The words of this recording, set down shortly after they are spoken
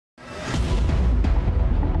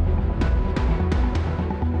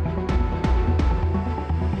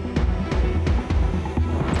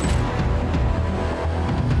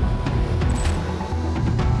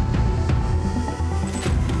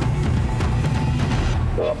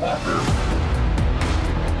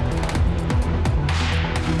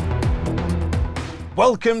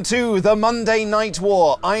Welcome to the Monday Night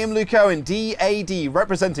War. I am Luke Owen, DAD,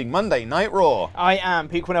 representing Monday Night Raw. I am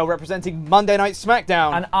Pete Quinnell, representing Monday Night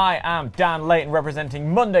SmackDown. And I am Dan Layton,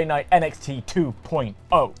 representing Monday Night NXT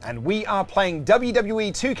 2.0. And we are playing WWE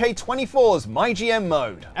 2K24's MyGM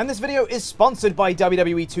mode. And this video is sponsored by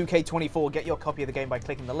WWE 2K24. Get your copy of the game by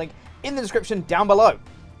clicking the link in the description down below.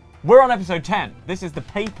 We're on episode 10. This is the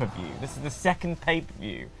pay-per-view. This is the second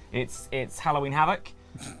pay-per-view. It's Halloween Havoc.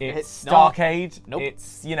 It's Starcade. Nope.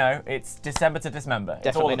 It's, you know, it's December to Dismember.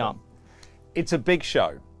 Definitely not. It's a big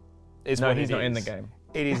show. No, he's not in the game.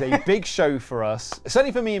 It is a big show for us,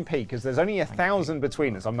 certainly for me and Pete, because there's only 1,000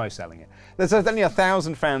 between us. I'm no selling it. There's only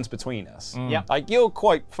 1,000 fans between us. Yep. Like, you're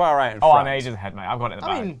quite far out in front. Oh, I'm ages ahead, mate. I've got it in the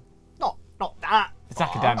bag. I mean, not that. It's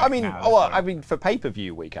academic. I mean, now, I mean, for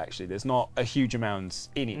pay-per-view week, actually, there's not a huge amount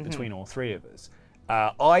in it between all three of us.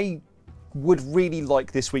 I would really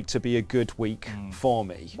like this week to be a good week for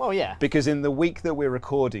me. Well, yeah. Because in the week that we're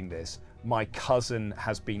recording this, my cousin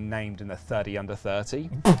has been named in the 30 under 30.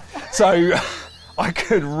 So I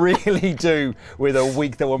could really do with a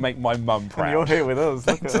week that will make my mum proud. And you're here with us.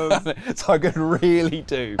 Look at us. So I could really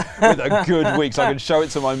do with a good week. So I can show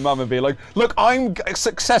it to my mum and be like, look, I'm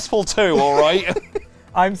successful too, all right?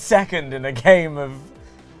 I'm second in a game of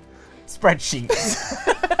spreadsheets.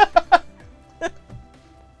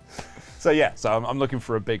 So yeah, so I'm looking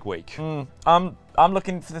for a big week. I'm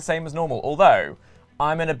looking for the same as normal, although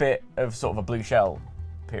I'm in a bit of sort of a blue shell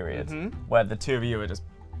period where the two of you are just,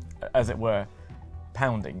 as it were,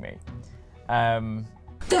 pounding me.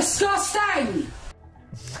 Disgusting!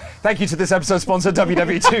 Thank you to this episode's sponsor,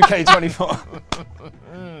 WWE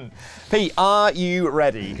 2K24. Pete, are you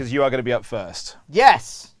ready? Because you are going to be up first.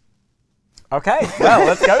 Yes. Okay, well,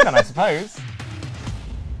 let's go then, I suppose.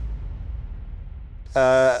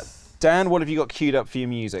 Dan, what have you got queued up for you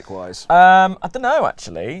music-wise? I don't know,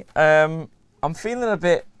 actually. I'm feeling a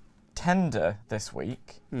bit tender this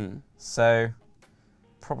week. So,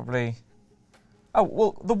 probably... Oh,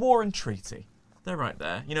 well, The War and Treaty. They're right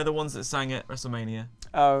there. You know, the ones that sang at WrestleMania.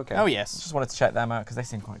 Oh, okay. Oh, yes. Just wanted to check them out because they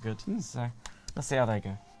seem quite good. So, let's see how they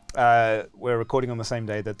go. We're recording on the same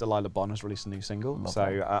day that Delilah Bond has released a new single.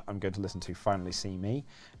 So I'm going to listen to Finally See Me.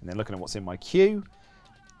 And then looking at what's in my queue.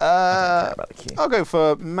 I don't care about the queue. I'll go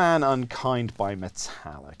for Man Unkind by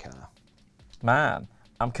Metallica. Man,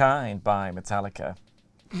 I'm Kind by Metallica.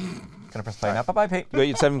 Gonna press play now. Bye-bye, Pete. You got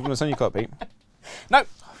your 7 minutes on your clock, Pete? No,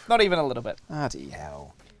 not even a little bit. Bloody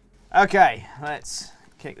hell. Okay, let's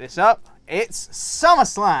kick this up. It's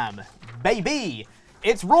SummerSlam, baby.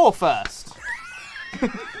 It's Raw first.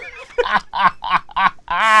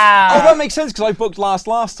 Oh, that makes sense because I booked last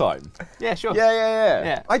time. Yeah, sure.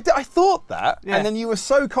 Yeah. I thought that, and then you were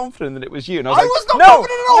so confident that it was you, and I was I like, was not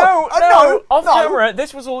confident at all. No, off camera,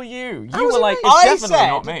 this was all you. You were like, it's definitely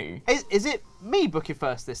not me. Is it me booking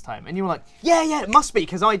first this time? And you were like, yeah, it must be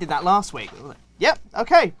because I did that last week. We were like, yep,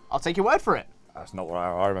 okay, I'll take your word for it. That's not what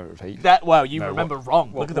I remember, Pete. Well, you remember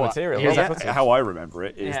wrong. Look at the material. How I remember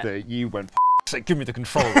it is that you went, give me the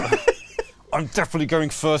controller. I'm definitely going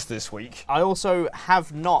first this week. I also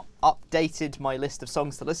have not updated my list of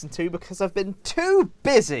songs to listen to because I've been too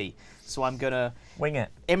busy. So I'm going to wing it.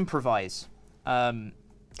 Improvise.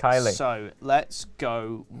 Kylie. So let's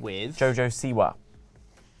go with Jojo Siwa.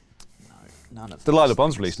 No, none of Delilah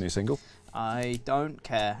Bond's released a new single. I don't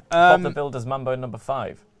care. Bob the Builder's Mambo No.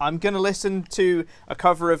 5. I'm going to listen to a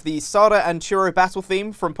cover of the Sada and Churro battle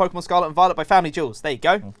theme from Pokemon Scarlet and Violet by Family Jewels. There you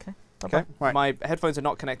go. Okay. Okay. Right. My headphones are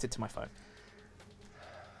not connected to my phone.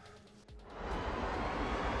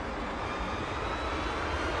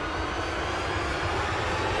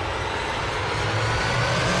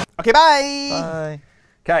 Okay, bye. Bye.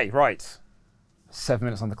 Okay, right. 7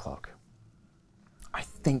 minutes on the clock. I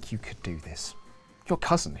think you could do this. Your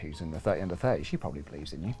cousin, who's in the 30 under 30, she probably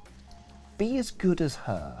believes in you. Be as good as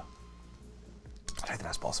her. I don't think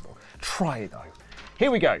that's possible. Try though.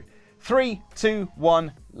 Here we go. 3, 2,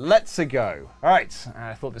 1, let's go. All right.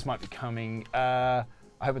 I thought this might be coming. I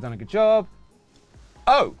hope I've done a good job.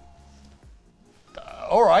 Oh.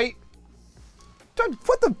 All right.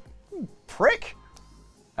 What the prick?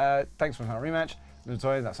 Thanks for the rematch.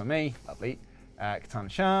 That's on me. Lovely. Katana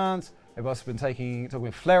Chance. They've also been talking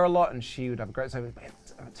with Flair a lot, and she would have a great time.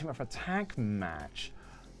 Team up for a tag match.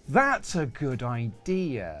 That's a good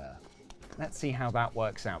idea. Let's see how that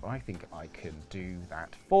works out. But I think I can do that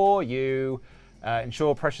for you.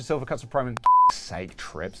 Ensure precious silver cuts of prime and sake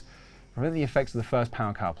trips. Remember the effects of the first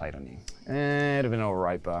power card played on you. It'd have been all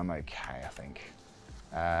right, but I'm okay, I think.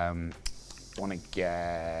 Want to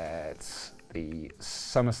get the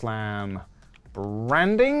SummerSlam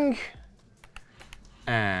branding.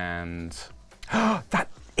 And that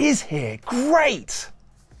is here. Great.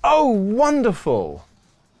 Oh, wonderful.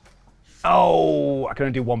 Oh, I can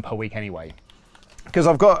only do one per week anyway. Because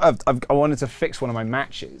I wanted to fix one of my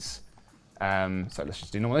matches. So let's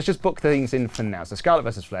just do normal. Let's just book things in for now. So Scarlett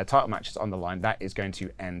versus Flair, title matches on the line. That is going to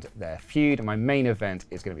end their feud. And my main event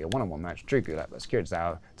is going to be a one-on-one match. Drew Gulak versus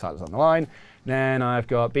Kirizawa, titles on the line. Then I've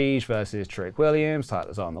got Beige versus Trick Williams,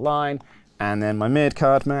 titles on the line. And then my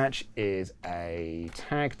mid-card match is a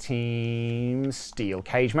tag team steel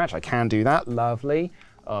cage match. I can do that, lovely.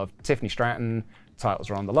 Of Tiffany Stratton, titles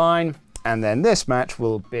are on the line. And then this match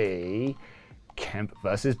will be Kemp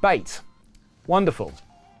versus Bate. Wonderful.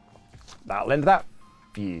 That'll end that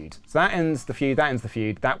feud. So that ends the feud, that ends the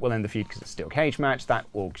feud. That will end the feud because it's a steel cage match. That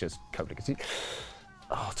will just cover the...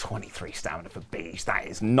 Oh, 23 stamina for Beige. That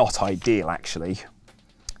is not ideal, actually.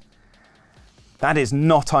 That is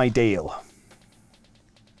not ideal.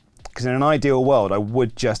 Because in an ideal world, I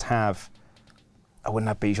wouldn't have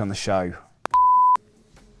Beige on the show.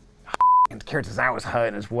 And Kirizawa's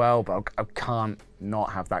hurting as well, but I can't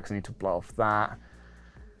not have that because I need to blow off that.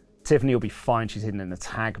 Tiffany will be fine, she's hidden in the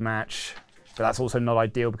tag match. But that's also not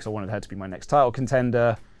ideal because I wanted her to be my next title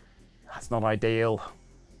contender. That's not ideal.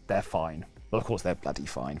 They're fine. Well, of course, they're bloody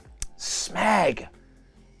fine. Smeg!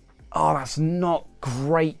 Oh, that's not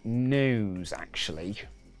great news, actually.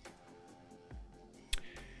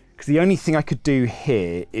 Because the only thing I could do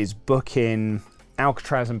here is book in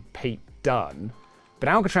Alcatraz and Pete Dunne. But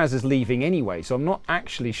Alcatraz is leaving anyway, so I'm not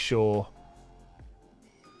actually sure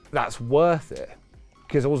that's worth it.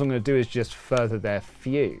 Because all I'm going to do is just further their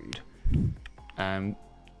feud. And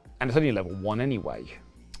it's only level 1 anyway.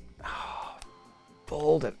 Oh,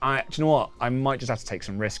 bald. Do you know what? I might just have to take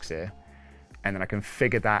some risks here. And then I can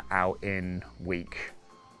figure that out in the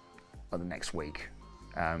next week.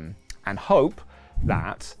 And hope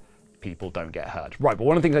that people don't get hurt. Right, but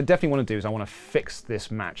one of the things I definitely want to do is I want to fix this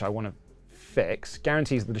match. I want to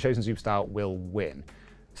guarantees that the Chosen Superstar will win.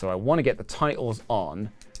 So I want to get the titles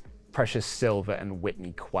on Precious Silver and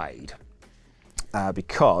Whitney Quaid.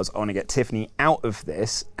 Because I want to get Tiffany out of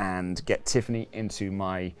this and get Tiffany into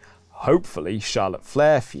my, hopefully, Charlotte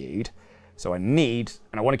Flair feud. So I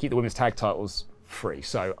want to keep the women's tag titles free.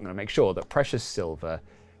 So I'm going to make sure that Precious Silver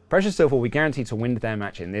will be guaranteed to win their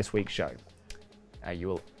match in this week's show. You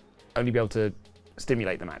will only be able to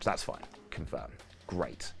stimulate the match. That's fine. Confirm.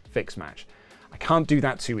 Great. Fixed match. I can't do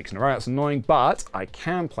that 2 weeks in a row. That's annoying, but I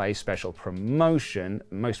can play special promotion.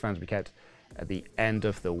 Most fans will be kept at the end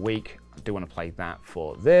of the week. I do want to play that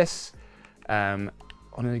for this. I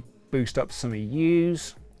want to boost up some of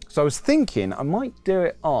yous. So I was thinking I might do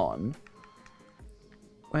it on...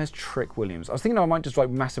 Where's Trick Williams? I was thinking I might just like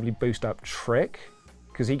massively boost up Trick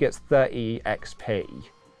because he gets 30 XP.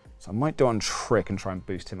 So I might do it on Trick and try and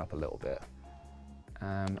boost him up a little bit.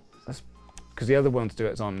 Because the other one to do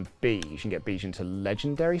it is on Beige. You can get Beige into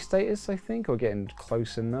legendary status, I think, or getting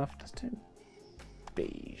close enough. Let's do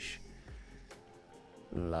Beige.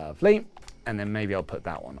 Lovely. And then maybe I'll put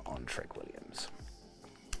that one on Trick Williams.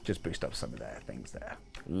 Just boost up some of their things there.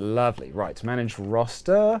 Lovely. Right, manage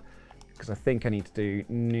roster. Because I think I need to do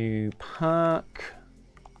new perk.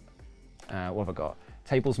 What have I got?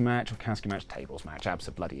 Tables match or casket match? Tables match.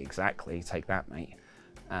 Absolutely. Take that, mate.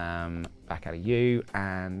 Back out of you.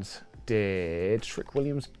 And did Trick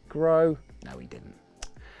Williams grow? No, he didn't.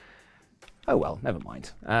 Oh well, never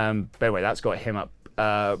mind. But anyway, that's got him up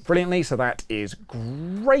brilliantly, so that is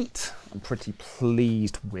great. I'm pretty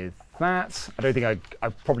pleased with that. I don't think I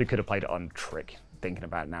probably could have played it on Trick, thinking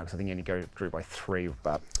about it now, because I think he only grew by 3,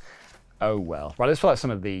 but oh well. Right, let's fill out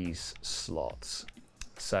some of these slots.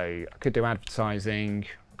 So I could do advertising,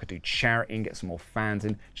 I could do charity and get some more fans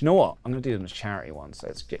in. Do you know what? I'm going to do them as charity ones. So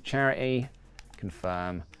let's get charity,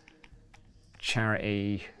 confirm,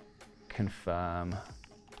 charity, confirm,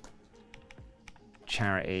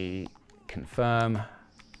 charity, confirm,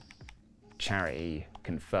 charity,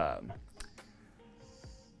 confirm.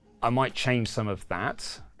 I might change some of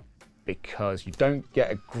that because you don't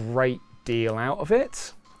get a great deal out of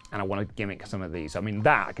it, and I want to gimmick some of these. I mean,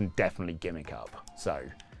 that I can definitely gimmick up. So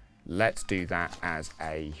let's do that as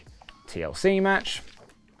a TLC match.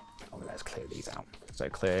 Oh, let's clear these out. So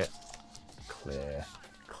clear, clear,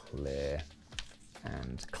 clear,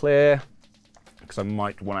 and clear. Because I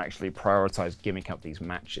might want to actually prioritize gimmick up these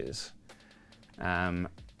matches. Do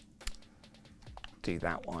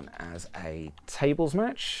that one as a tables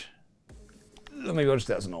match. Maybe I'll just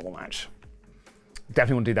do that as a normal match.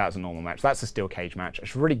 Definitely want to do that as a normal match. That's a steel cage match. I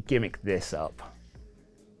should really gimmick this up.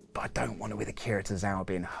 But I don't want it with Akira Tozawa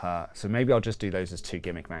being hurt. So maybe I'll just do those as 2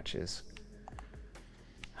 gimmick matches.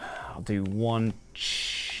 I'll do one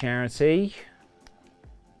charity.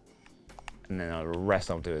 And then the rest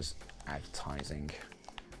I'll do is advertising.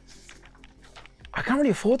 I can't really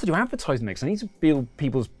afford to do advertising because I need to build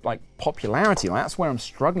people's like popularity. Like, that's where I'm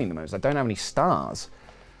struggling the most. I don't have any stars.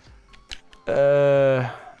 So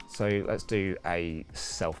let's do a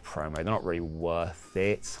self-promo. They're not really worth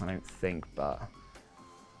it, I don't think, but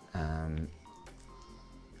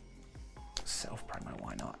self-promo,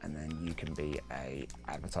 why not? And then you can be a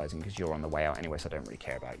advertising because you're on the way out anyway, so I don't really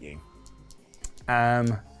care about you.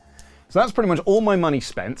 So that's pretty much all my money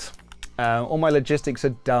spent. All my logistics are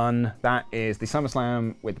done. That is the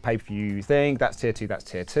SummerSlam with the pay-per-view thing. That's tier 2, that's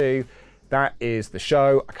tier 2. That is the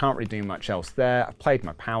show. I can't really do much else there. I've played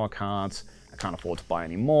my power cards. I can't afford to buy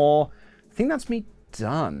any more. I think that's me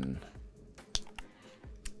done.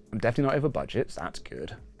 I'm definitely not over budget, so that's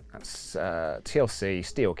good. That's TLC,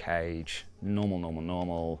 steel cage,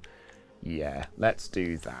 normal. Yeah, let's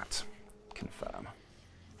do that. Confirm.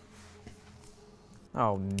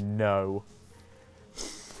 Oh no.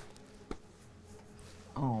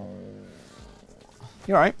 Oh.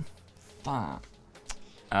 You alright? That.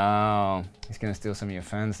 Oh, he's going to steal some of your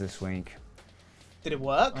fans this week. Did it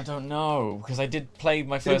work? I don't know, because I did play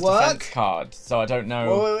my Did it first work? defense card, so I don't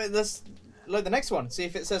know. Wait, let's look at the next one. See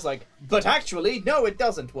if it says like, but actually, no, it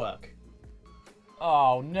doesn't work.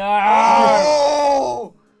 Oh no!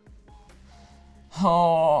 Oh!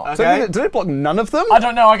 Oh. Okay. So did it block none of them? I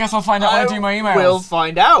don't know, I guess I'll find out when I do my emails. We'll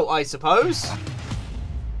find out, I suppose.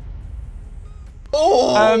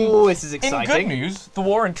 Oh, this is exciting. In good news, the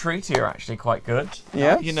War and Treaty are actually quite good.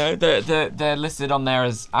 Yeah. You know, they're listed on there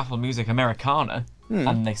as Apple Music Americana,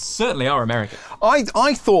 and they certainly are American.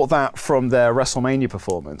 I thought that from their WrestleMania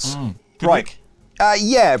performance. Good Right. week?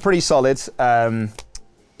 Yeah, pretty solid.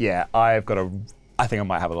 Yeah, I think I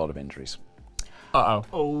might have a lot of injuries. Uh-oh.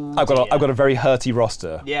 Oh, I've got a very hurty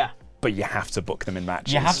roster. Yeah. But you have to book them in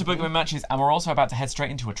matches. You have to book them in matches, and we're also about to head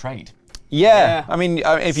straight into a trade. Yeah, I mean,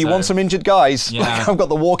 if you want some injured guys, Yeah. like, I've got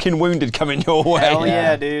the walk-in wounded coming your way. Hell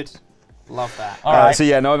yeah, dude. Love that. All right. So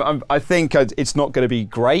yeah, no, I think it's not going to be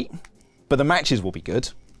great, but the matches will be good.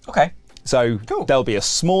 Okay. So Cool. there'll be a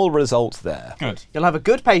small result there. Good. You'll have a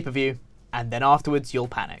good pay-per-view, and then afterwards you'll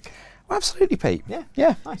panic. Absolutely, Pete. Yeah.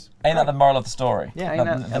 Yeah. Nice. Ain't that the moral of the story? Yeah, ain't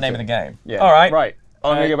The that- name of the game. Yeah. All right. Right.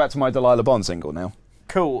 I'm going to go back to my Delilah Bond single now.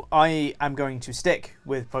 Cool. I am going to stick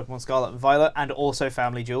with Pokemon Scarlet and Violet and also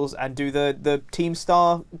Family Jewels and do the Team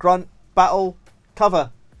Star Grunt Battle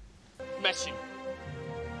cover. Mission.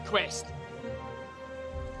 Quest.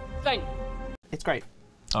 Thing. It's great.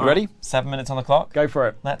 All You ready? 7 minutes on the clock. Go for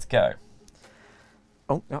it. Let's go.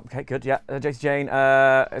 Oh, okay, good. Yeah, JC Jane,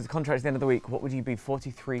 as a contract at the end of the week, what would you be?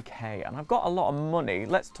 43k. And I've got a lot of money.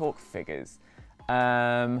 Let's talk figures.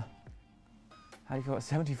 How do you feel about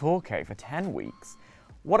 74k for 10 weeks?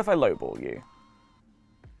 What if I lowball you?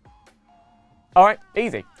 All right,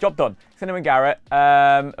 easy. Job done. Cinnamon Garrett,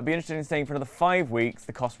 I'd be interested in staying for another 5 weeks.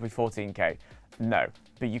 The cost would be 14k. No,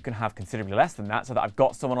 but you can have considerably less than that so that I've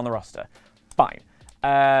got someone on the roster. Fine.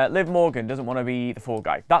 Liv Morgan doesn't want to be the fall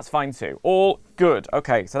guy. That's fine too. All good.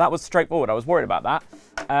 Okay, so that was straightforward. I was worried about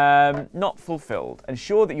that. Not fulfilled.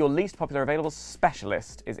 Ensure that your least popular available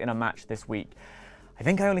specialist is in a match this week. I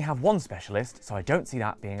think I only have one specialist, so I don't see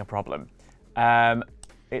that being a problem.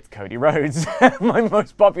 It's Cody Rhodes, my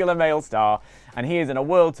most popular male star, and he is in a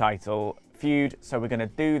world title feud, so we're going to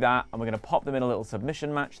do that, and we're going to pop them in a little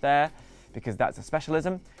submission match there, because that's a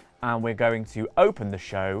specialism, and we're going to open the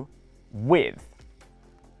show with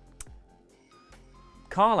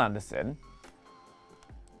Carl Anderson,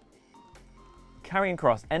 Karrion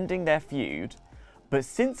Kross ending their feud, but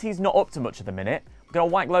since he's not up to much at the minute, we're going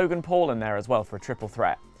to whack Logan Paul in there as well for a triple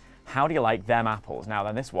threat. How do you like them apples? Now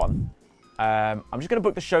then, this one. I'm just going to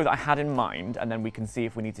book the show that I had in mind, and then we can see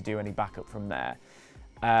if we need to do any backup from there.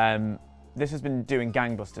 This has been doing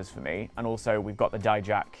gangbusters for me, and also we've got the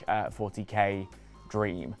Dijak 40k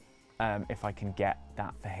dream, if I can get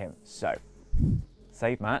that for him. So,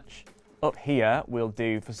 save match. Up here, we'll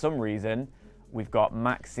do, for some reason, we've got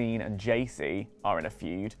Maxine and JC are in a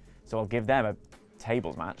feud, so I'll give them a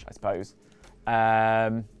tables match, I suppose.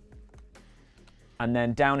 And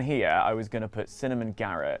then down here, I was going to put Cinnamon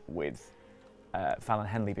Garrett with Fallon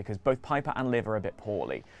Henley because both Piper and Liv are a bit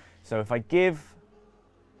poorly. So if I give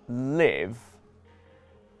Liv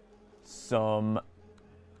some...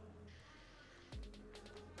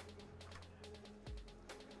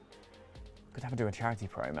 Could have her do a charity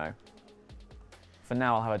promo. For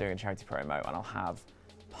now, I'll have her doing a charity promo, and I'll have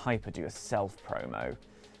Piper do a self promo.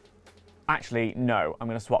 Actually, no, I'm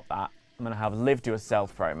going to swap that. I'm going to have Liv do a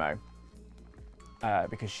self promo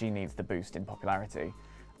because she needs the boost in popularity.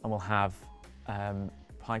 And we'll have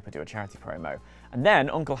Piper do a charity promo. And then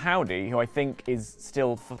Uncle Howdy, who I think is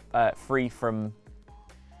still free from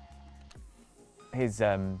his...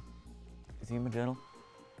 is he in my journal?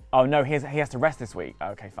 Oh, no, he has to rest this week.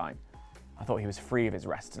 Okay, fine. I thought he was free of his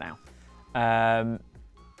rest now.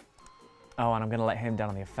 Oh, and I'm going to let him down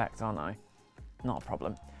on the effects, aren't I? Not a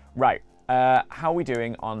problem. Right. How are we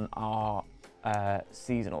doing on our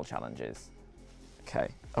seasonal challenges? Okay.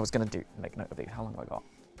 I was going to make note of these. How long have I got?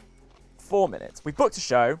 4 minutes. We've booked a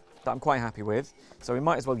show that I'm quite happy with, so we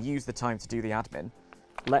might as well use the time to do the admin.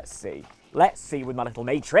 Let's see. Let's see with my little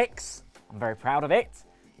matrix. I'm very proud of it.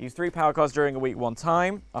 Use 3 power cards during a week 1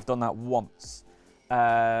 time. I've done that once.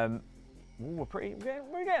 We're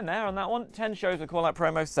getting there on that one. 10 shows with call-out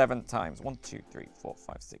promo 7 times. 1, 2, 3, 4,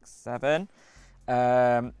 5, 6, 7.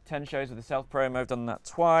 10 shows with the self promo. I've done that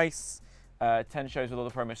twice. 10 shows with all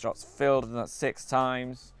the promo slots filled. I've done that 6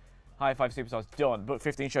 times. High 5 superstars done. Booked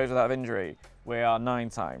 15 shows without injury. We are 9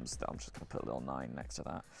 times. I'm just going to put a little 9 next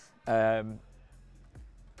to that.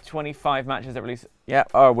 25 matches that release. Yeah.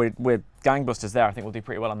 Oh, we're gangbusters there. I think we'll do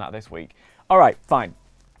pretty well on that this week. All right. Fine.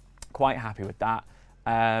 Quite happy with that.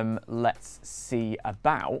 Let's see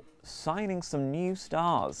about signing some new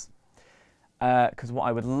stars. Because what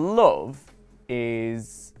I would love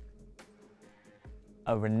is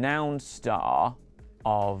a renowned star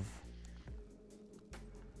of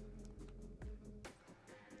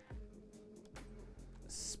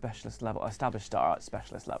specialist level, established star at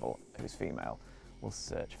specialist level who's female. We'll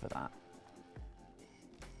search for that.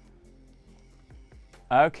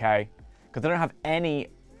 Okay, because I don't have any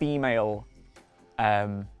female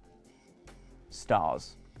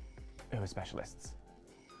stars who are specialists.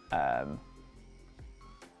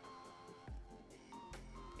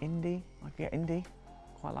 Indie, I could get indie.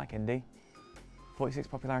 Quite like indie. 46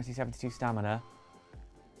 popularity, 72 stamina.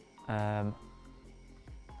 What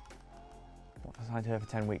if I signed her for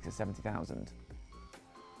 10 weeks at 70,000?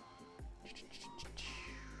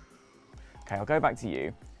 Okay, I'll go back to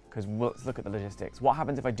you because let's look at the logistics. What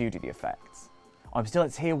happens if I do the effects? I'm still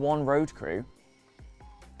at tier 1 road crew.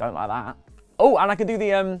 Don't like that. Oh, and I can do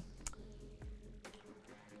the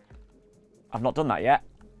I've not done that yet.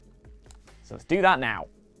 So let's do that now.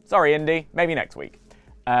 Sorry, Indy. Maybe next week.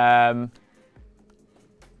 And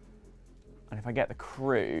if I get the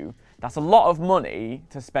crew, that's a lot of money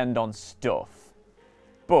to spend on stuff.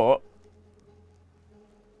 But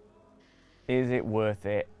is it worth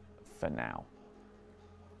it for now?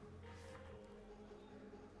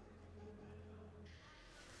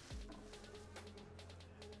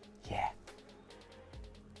 Yeah.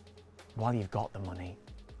 While you've got the money,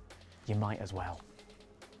 you might as well.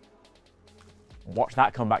 Watch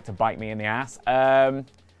that come back to bite me in the ass.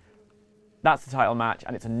 That's the title match,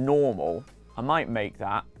 and it's a normal. I might make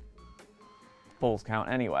that balls count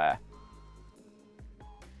anywhere.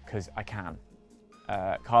 Because I can.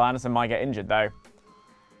 Carl Anderson might get injured, though.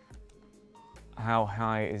 How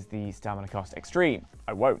high is the stamina cost? Extreme.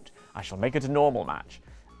 I won't. I shall make it a normal match.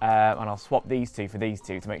 And I'll swap these two for these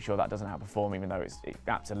two to make sure that doesn't outperform, even though it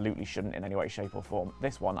absolutely shouldn't in any way, shape, or form.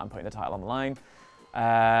 This one, I'm putting the title on the line.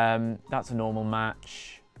 That's a normal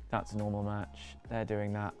match. That's a normal match. They're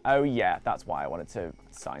doing that. Oh, yeah, that's why I wanted to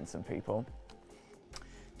sign some people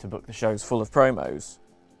to book the shows full of promos.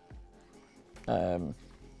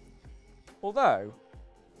 Although,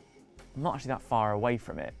 I'm not actually that far away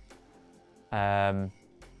from it. I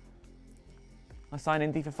sign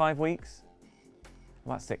Indy for 5 weeks.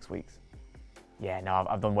 Well, that's 6 weeks. Yeah, no,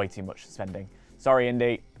 I've done way too much spending. Sorry,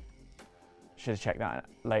 Indy. Should have checked that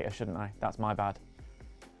later, shouldn't I? That's my bad.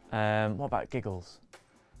 What about Giggles?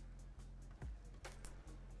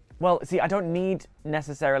 Well, see, I don't need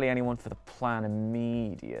necessarily anyone for the plan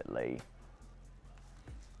immediately.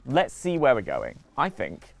 Let's see where we're going. I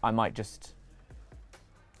think I might just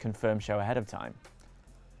confirm show ahead of time.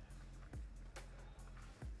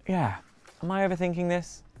 Yeah. Am I overthinking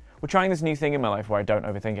this? We're trying this new thing in my life where I don't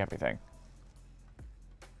overthink everything.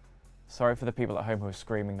 Sorry for the people at home who are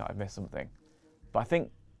screaming that I've missed something. But I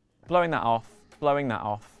think blowing that off,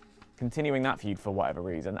 continuing that feud for whatever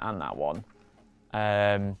reason, and that one.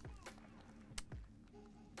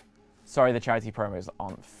 Sorry the charity promos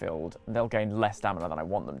aren't filled. They'll gain less stamina than I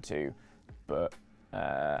want them to, but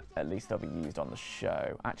at least they'll be used on the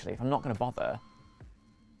show. Actually, if I'm not going to bother...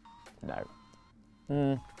 No.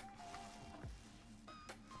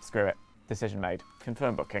 Screw it. Decision made.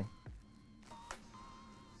 Confirm booking.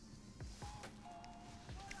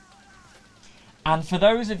 And for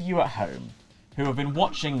those of you at home who have been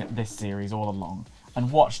watching this series all along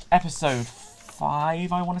and watched episode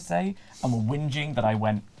 5, I want to say, and were whinging that I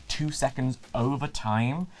went 2 seconds over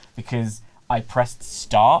time because I pressed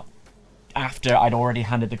start after I'd already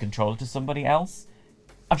handed the controller to somebody else.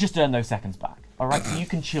 I've just earned those seconds back. All right, so you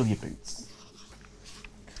can chill your boots.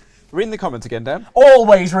 Reading the comments again, Dan.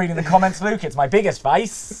 Always reading the comments, Luke. It's my biggest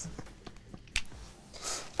vice.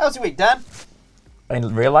 How's your week, Dan?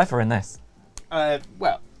 In real life or in this?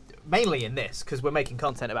 Well, mainly in this, because we're making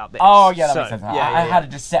content about this. Oh, yeah, that makes sense. Yeah, I had a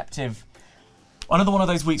deceptive... Another one of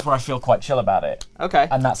those weeks where I feel quite chill about it. Okay.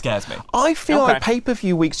 And that scares me. I feel like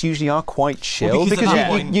pay-per-view weeks usually are quite chill because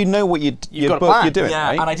you know what you're doing, yeah,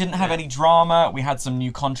 right? and I didn't have any drama. We had some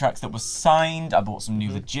new contracts that were signed. I bought some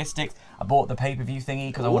new logistics. I bought the pay-per-view thingy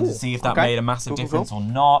because I wanted to see if that made a massive difference or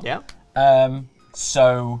not. Yeah.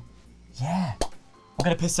 So, yeah. I'm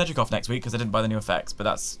going to piss Cedric off next week because I didn't buy the new effects, but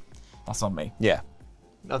that's on me. Yeah.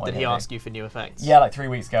 Oh, did he ask you for new effects? Yeah, like 3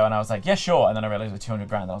 weeks ago, and I was like, yeah, sure. And then I realised it was 200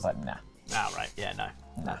 grand, and I was like, nah. Oh, right. Yeah, no.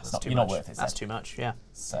 No, That's too you're much. not worth it. That's too much, yeah.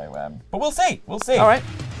 So, but we'll see. We'll see. All right.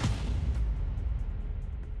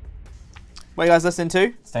 What are you guys listening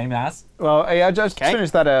to? Same as. Well, I just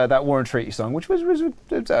finished that War and Treaty song, which was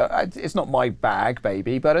it's not my bag,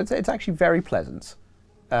 baby, but it's actually very pleasant.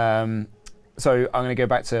 So I'm going to go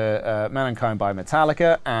back to Mankind by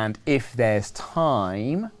Metallica, and if there's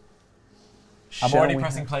time, I'm already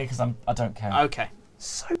pressing play because I don't care. Okay.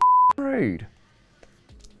 So rude.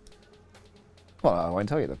 Well, I won't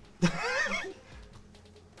tell you then.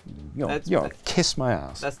 You'll kiss my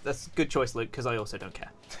ass. That's a good choice, Luke, because I also don't care.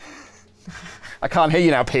 I can't hear you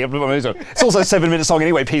now, Pete. It's also a 7-minute song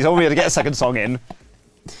anyway, Pete. I won't be able to get a second song in.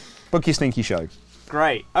 Book your stinky show.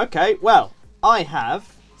 Great. Okay, well, I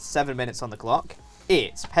have 7 minutes on the clock.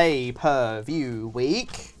 It's pay-per-view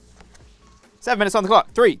week. 7 minutes on the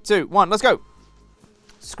clock. 3, 2, 1, let's go.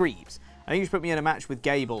 Screeves. I think you should put me in a match with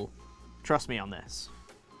Gable. Trust me on this.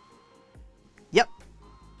 Yep.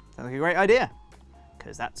 Sounds like a great idea.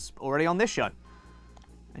 Because that's already on this show.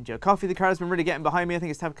 And Joe Coffey, the crowd's been really getting behind me. I think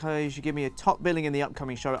it's time you should give me a top billing in the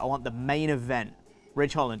upcoming show. I want the main event.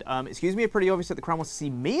 Ridge Holland. Excuse me, pretty obvious that the crowd wants to see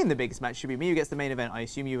me in the biggest match. Should be me who gets the main event. I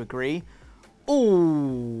assume you agree.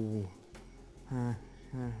 Ooh. Right.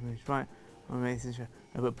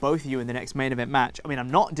 I'll put both of you in the next main event match. I mean, I'm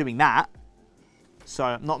not doing that. So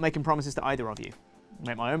I'm not making promises to either of you. I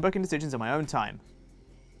make my own booking decisions on my own time.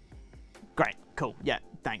 Great. Cool. Yeah,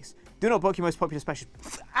 thanks. Do not book your most popular special.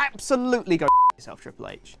 Absolutely go yourself, Triple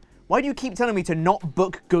H. Why do you keep telling me to not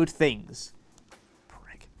book good things?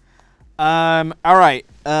 Prick. All right.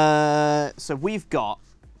 So we've got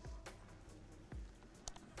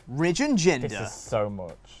Ridge and Jinder. This is so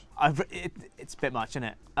much. It's a bit much, isn't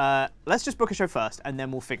it? Let's just book a show first, and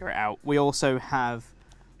then we'll figure it out. We also have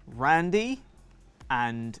Randy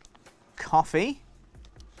and Coffee.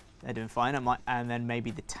 They're doing fine. And then maybe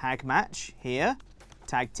the tag match here.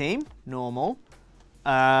 Tag team, normal.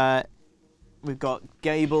 We've got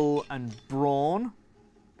Gable and Braun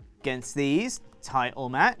against these. Title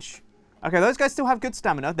match. Okay, those guys still have good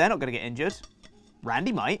stamina. They're not going to get injured.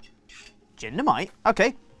 Randy might. Jinder might.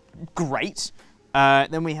 Okay, great.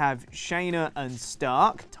 Then we have Shayna and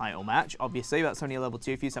Stark. Title match, obviously. That's only a level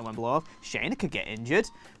 2 for you, so that won't blow off. Shayna could get injured.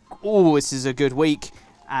 Oh, this is a good week.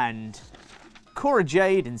 And Cora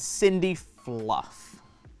Jade and Cindy Fluff.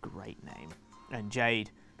 Great name. And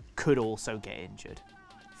Jade could also get injured.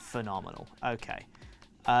 Phenomenal. Okay.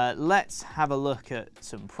 Let's have a look at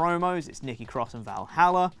some promos. It's Nikki Cross and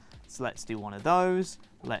Valhalla. So let's do one of those.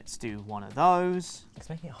 Let's do one of those. It's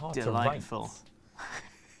making it hard Delightful.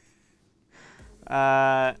 to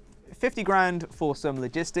write. 50 grand for some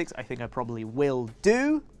logistics. I think I probably will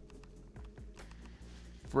do.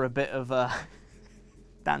 For a bit of...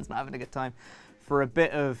 Dan's not having a good time. For a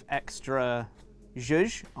bit of extra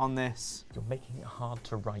zhuzh on this. You're making it hard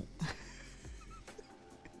to write.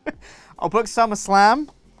 I'll book SummerSlam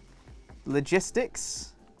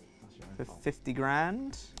logistics for 50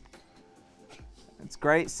 grand. That's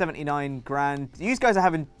great. 79 grand. You guys are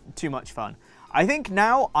having too much fun. I think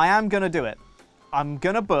now I am going to do it. I'm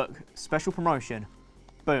going to book special promotion.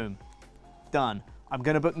 Boom. Done. I'm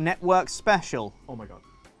going to book network special. Oh my god.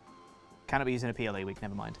 Cannot be using a PLE week.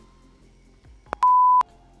 Never mind.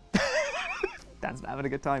 Dan's not having a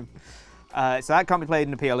good time. So that can't be played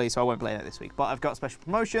in a PLE, so I won't play that this week. But I've got special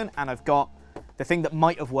promotion, and I've got the thing that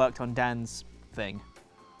might have worked on Dan's thing.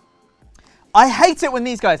 I hate it when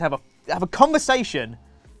these guys have a conversation,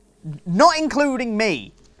 not including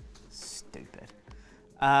me. Stupid.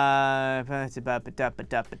 I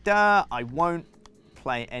won't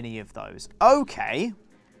play any of those. Okay.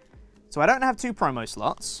 So I don't have 2 promo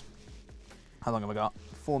slots. How long have I got?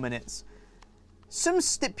 4 minutes. Some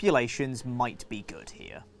stipulations might be good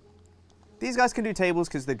here. These guys can do tables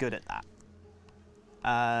because they're good at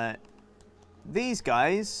that. These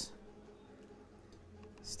guys...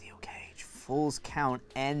 Steel cage, Falls count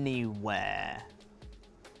anywhere.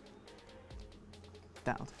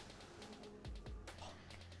 Down.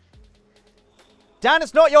 Dan,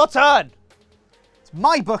 it's not your turn. It's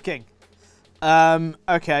my booking.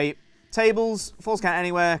 Okay. Tables, falls count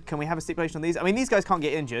anywhere. Can we have a stipulation on these? I mean, these guys can't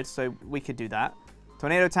get injured, so we could do that.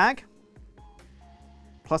 Tornado tag.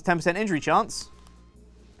 Plus 10% injury chance.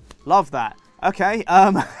 Love that. Okay.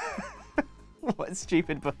 What a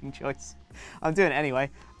stupid booking choice. I'm doing it anyway.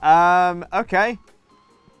 Okay.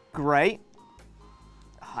 Great.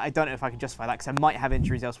 I don't know if I can justify that because I might have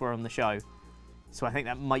injuries elsewhere on the show. So I think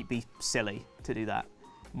that might be silly to do that.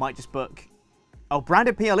 Might just book... Oh,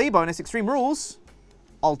 branded PLE bonus, Extreme Rules.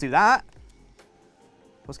 I'll do that.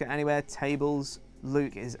 Let's get anywhere. Tables.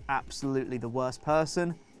 Luke is absolutely the worst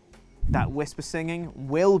person. That whisper singing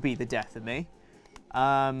will be the death of me.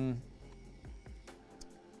 I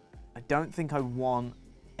don't think I want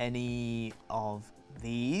any of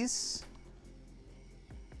these.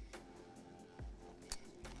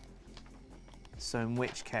 So in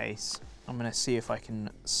which case, I'm going to see if I can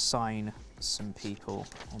sign some people,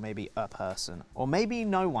 or maybe a person, or maybe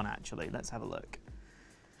no one actually. Let's have a look.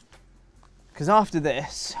 Because after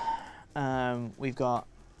this, we've got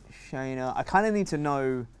Shayna. I kind of need to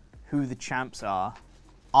know who the champs are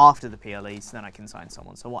after the PLE, so then I can sign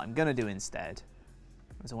someone. So what I'm going to do instead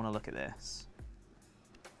is I want to look at this.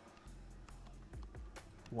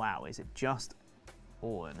 Wow, is it just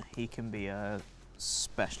Owen? He can be a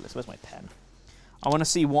specialist. Where's my pen? I want to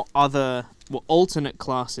see what alternate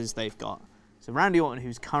classes they've got. So Randy Orton,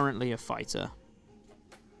 who's currently a fighter,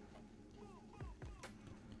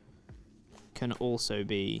 can also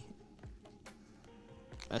be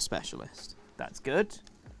a specialist. That's good.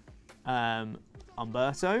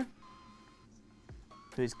 Umberto,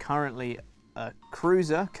 who's currently a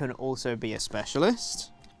cruiser, can also be a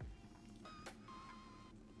specialist.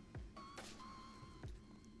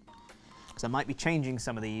 Because I might be changing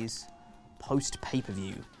some of these post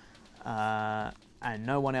pay-per-view. And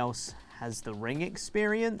no one else has the ring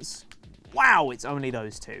experience. Wow, it's only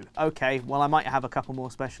those two. Okay, well I might have a couple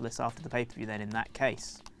more specialists after the pay-per-view then in that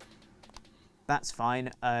case. That's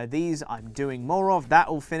fine. These I'm doing more of. That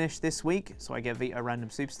will finish this week, so I get Vito Random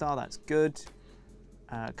Superstar. That's good.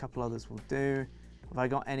 A couple others will do. Have I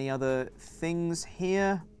got any other things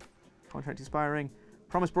here? Contract expiring.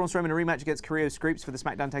 Promise Braun Strowman a rematch against Carrillo Scoops for the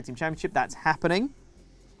SmackDown Tag Team Championship. That's happening.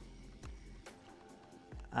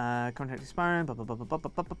 Contract expiring.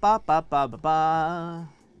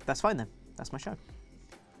 That's fine then. That's my show.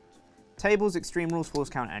 Tables, Extreme Rules, Falls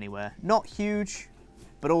count anywhere. Not huge,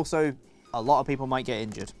 but also a lot of people might get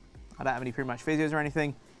injured. I don't have any pre-match physios or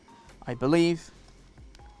anything. I believe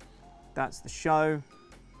that's the show.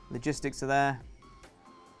 Logistics are there.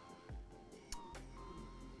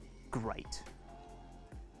 Great.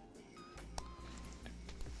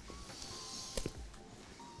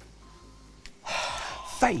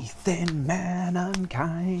 Faith in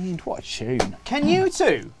mankind. What a tune. Can you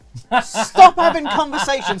two stop having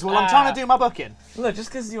conversations while I'm trying to do my booking? Look,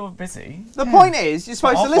 just because you're busy. The point is, you're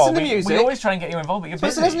supposed to listen to music. We always try and get you involved, but you're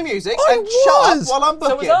busy. Supposed to listen to music and shut up while I'm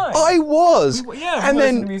booking. So was I. I was. Yeah, and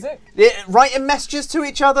then listen to music. Writing messages to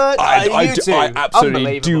each other. I you two.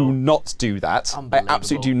 absolutely do not do that. I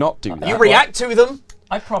absolutely do not do that. You react to them.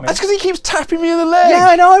 I promise. That's because he keeps tapping me in the leg. Yeah,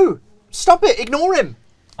 I know. Stop it. Ignore him.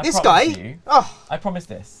 This guy. You, I promise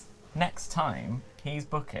this. Next time he's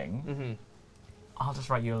booking, I'll just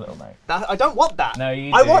write you a little note. I don't want that. No,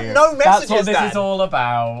 you do. I want no messages. That's what this is all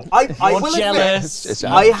about. I will jealous.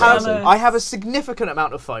 admit, I have a significant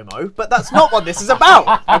amount of FOMO, but that's not what this is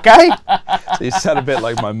about, okay? So you sound a bit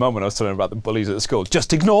like my mum when I was telling her about the bullies at school.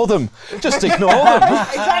 Just ignore them. Just ignore them.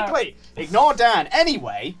 Exactly. Ignore Dan.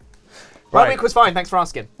 Anyway, my week was fine. Thanks for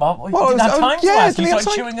asking. Well, we didn't have time to ask. You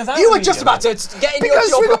started chewing us out. You were just about to get in because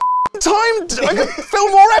your... we got time. I could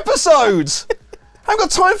film more episodes. I haven't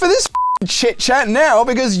got time for this chit chat now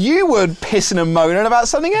because you were pissing and moaning about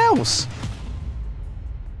something else.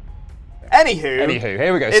 Anywho,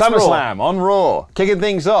 here we go. SummerSlam on Raw, kicking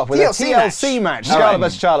things off with a TLC match. Charlotte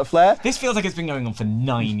versus Charlotte Flair. This feels like it's been going on for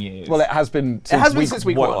 9 years. Well, it has been since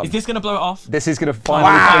week one. Is this going to blow it off? This is going to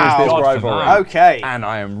finally finish this rivalry. Okay. And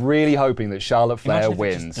I am really hoping that Charlotte Flair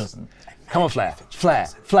wins. Come on, Flair. Flair.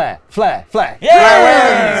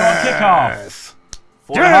 Yeah! Kickoff.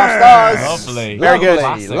 4.5 stars. Lovely. Very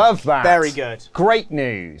good. Love that. Very good. Great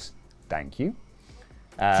news. Thank you.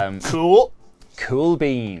 Cool. Cool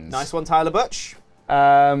beans. Nice one, Tyler Butch.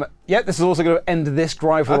 Yep, this is also going to end this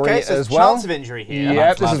rivalry so as well. Chance of injury here.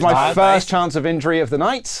 Yep, this is my first chance of injury of the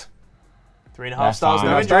night. 3.5 stars,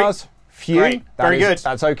 no injury. Phew. Great. Very good.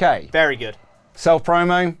 That's okay. Very good.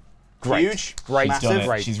 Self-promo. Great. Huge. Great. Massive. Done it.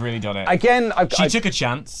 Great. She's really done it. Again, She took a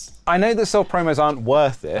chance. I know that self-promos aren't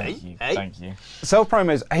worth it. Hey. Thank you. Hey. Thank you.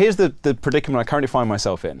 Self-promos, here's the predicament I currently find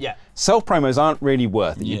myself in. Yeah. Self-promos aren't really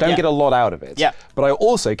worth it. You don't Yeah. get a lot out of it. Yeah. But I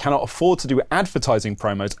also cannot afford to do advertising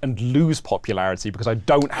promos and lose popularity because I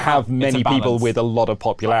don't have many people balance. with a lot of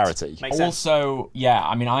popularity. Makes sense. Also, yeah,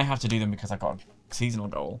 I mean, I have to do them because I've got a seasonal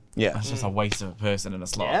goal. Yeah. That's just a waste of a person in a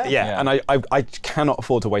slot. Yeah. Yeah, and I cannot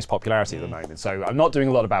afford to waste popularity at the moment, so I'm not doing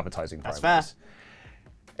a lot of advertising promos. That's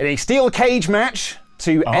fair. In a steel cage match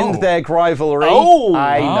to Oh. end their rivalry. Oh.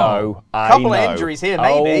 I Oh. know. I Couple of know. injuries here,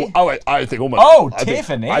 maybe. I think almost. Oh, I think-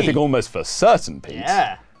 Tiffany. I think almost for certain, Pete.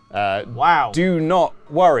 Yeah. Wow. Do not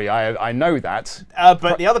worry. I know that.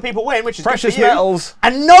 But the other people win, which is Precious good for you. metals.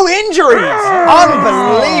 And no injuries.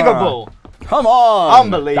 Unbelievable. Come on.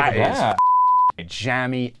 Unbelievable. That is Yeah.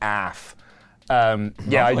 jammy AF.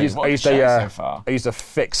 Yeah, Lovely. What a show so far. I used a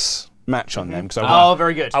fix match on them because Oh,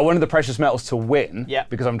 very good. I wanted the precious metals to win Yeah.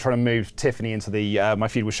 because I'm trying to move Tiffany into the my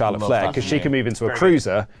feud with Charlotte Love Flair that because for she you. can move into a Very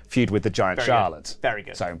cruiser feud with the giant Very good. Charlotte. Very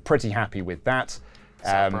good. So I'm pretty happy with that.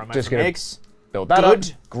 Promo Just from gonna Higgs. build that Good.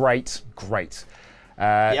 up. Great.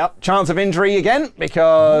 Yep. Chance of injury again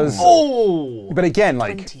because. Oh. But again,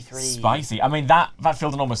 like 23. Spicy. I mean, that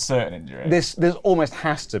felt an almost certain injury. this almost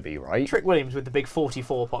has to be right. Trick Williams with the big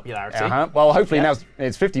 44 popularity. Uh-huh. Well, hopefully Yeah. now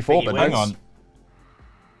it's 54, Biggie but wins. Hang on.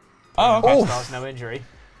 Oh, okay. Oh. Stars, no injury.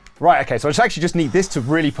 Right, okay, so I actually just need this to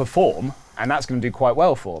really perform, and that's going to do quite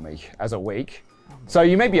well for me as a week. So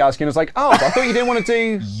you may be asking us like, oh, but I thought you didn't want to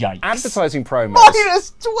do Yikes. advertising promos.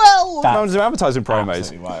 Minus 12. I want to do advertising promos.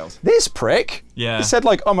 Absolutely wild. This prick, Yeah. he said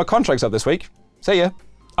like, oh, my contract's up this week. See ya.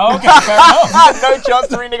 Oh, okay, fair enough. No chance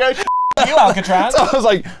to renegotiate. You, Alcatraz. I was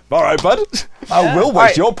like, all right, bud. I will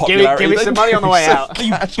waste your popularity. Give me then." some money on the way out.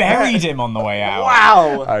 You buried him on the way out.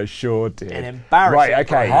 Wow. I sure did. An embarrassing Right,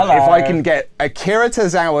 okay. Hello. If I can get Akira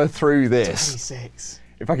Tozawa through this, 26.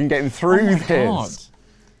 if I can get him through God. this,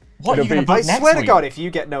 What are you It'll going to be- book I next swear to week? God, if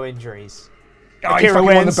you get no injuries. oh, he Akira fucking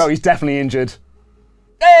won the wins. belt. He's definitely injured.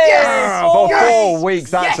 Yes! For Yes! 4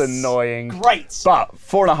 weeks, that's Yes! annoying. Great. But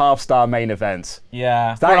 4.5-star main event.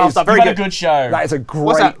 Yeah. That is, star, Very very good. good. Good show. that is a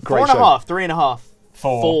What's that? great 4.5, show. 3.5,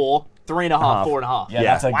 4, 3.5, 4.5. Yeah, Yeah.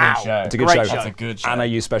 that's a Wow. good show. It's a good Great show. show. That's a good show. And I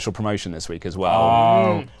use special promotion this week as well.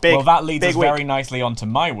 Oh, Big- well, that leads big us very week. nicely onto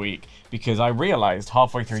my week because I realised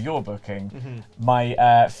halfway through your booking, Mm-hmm.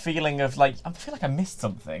 my feeling of like I feel like I missed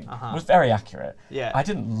something was very accurate. Yeah. I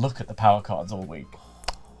didn't look at the power cards all week,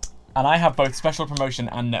 and I have both special promotion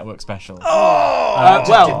and network special. I just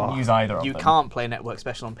well, didn't use either of You them. can't play network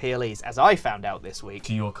special on PLEs, as I found out this week.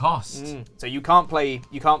 to your cost. So you can't play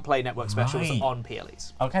network specials Right. on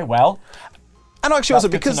PLEs. Okay, well, And actually, also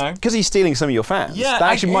That's good to know. because he's stealing some of your fans, Yeah,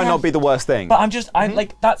 that actually might yeah. not be the worst thing. but I'm just I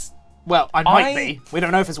like that's Well, I might be. We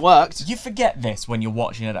don't know if it's worked. you forget this when you're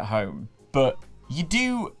watching it at home, but you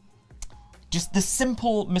do just the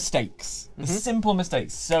simple mistakes. The simple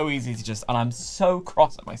mistakes, so easy to just, and I'm so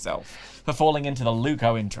cross at myself for falling into the Luke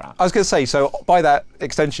Owen trap. I was going to say, so by that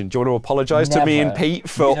extension, do you want to apologise to me and Never. Pete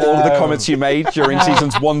for all of the No. comments you made during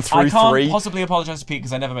seasons 1 I through can't 3? possibly apologise to Pete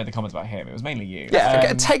because I never made the comments about him. It was mainly you. Yeah, I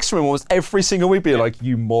get a text from him almost every single week being like,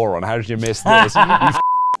 you moron, how did you miss this?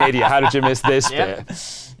 You idiot, how did you miss this Yeah.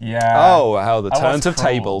 bit? Yeah. Oh, how the I was turns have cruel.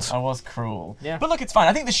 tabled. I was cruel. Yeah. But look, it's fine.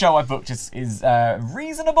 I think the show I booked is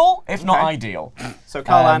reasonable, if not Okay. ideal. So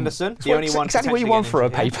Carl Anderson, the only one Exactly what you potentially want for a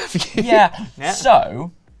getting injured, pay-per-view. Yeah. Yeah.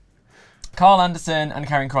 So, Carl Anderson and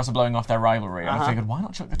Karrion Cross are blowing off their rivalry, and I figured, why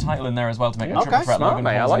not chuck the title in there as well to make a triple Okay, threat? smart, Logan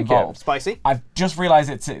mate, I Paul's like it. involved. Spicy. I've just realised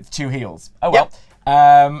it's two heels. Oh Yep.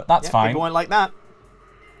 well. That's fine. People won't like that.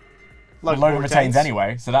 Logan retains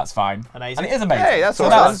anyway, so that's fine. Amazing. And it is amazing. Hey, that's so all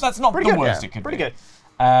right. that's not Pretty the good, worst yeah. it could Pretty be.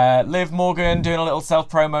 good. Liv Morgan doing a little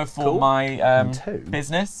self-promo for Cool. my too.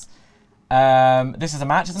 business. This is a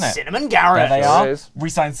match, isn't it? Cinnamon There Garrett. they Sure are. is.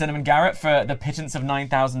 Re-signed Cinnamon Garrett for the pittance of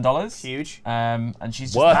 $9,000. Huge. And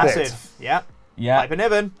she's just Worth it. Massive. Yep. Yeah. Piper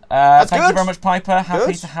Niven. Thank you good. very much, Piper. Happy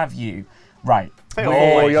Good. to have you. Right. Fair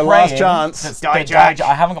We're Oh, your last praying chance. that Dijak.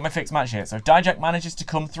 I haven't got my fixed match yet, so if Dijak manages to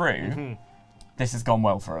come through, this has gone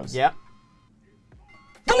well for us. Yep.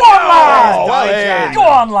 Go on, lad! well Dijak. in. Go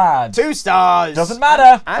on, lad! 2 stars. Doesn't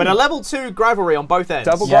matter. But a level 2 rivalry on both ends.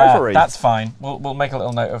 Double Yeah, rivalry. that's fine. We'll make a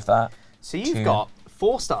little note of that. So you've 2. got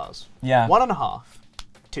 4 stars. Yeah. 1.5.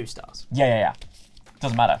 2 stars. Yeah.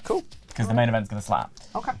 Doesn't matter. Cool. Because the main event's going to slap.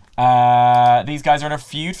 Okay. These guys are in a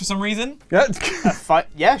feud for some reason. Yeah. Fight.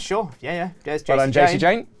 Yeah, sure. Yeah. There's Well done, JC JC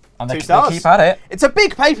Jane. And 2 they stars. keep at it. It's a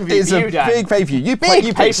big pay-per-view It's for a you, Dan. big pay-per-view. You Big played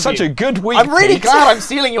pay-per-view. such a good week, I'm really Pete. glad I'm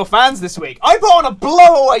stealing your fans this week. I put on a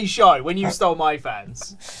blow-away show when you stole my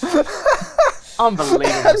fans.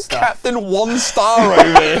 Unbelievable stuff. Captain 1 star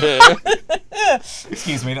over here.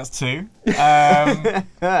 Excuse me, that's 2.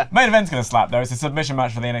 Main event's going to slap, though. It's a submission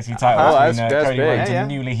match for the NXT title between that's Cody big. Rhodes Yeah, and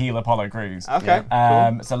newly heel Apollo Crews. Okay.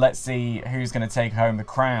 So let's see who's going to take home the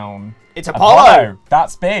crown. It's Apollo.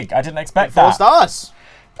 That's big. I didn't expect 4 that. stars.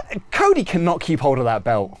 Cody cannot keep hold of that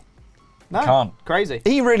belt. No. Can't. Crazy.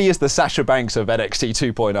 He really is the Sasha Banks of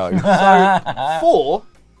NXT 2.0. So 4,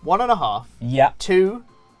 1.5. Yeah. 2,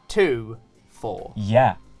 2, 4.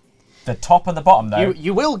 Yeah. The top and the bottom, though.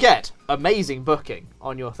 You will get amazing booking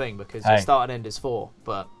on your thing because your Hey. start and end is 4,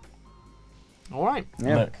 but all right.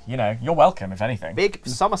 Yeah. Look, you know, you're welcome, if anything. Big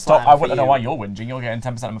SummerSlam. Stop, I wouldn't for know you. why you're whinging. You're getting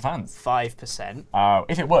 10% of my fans. 5%.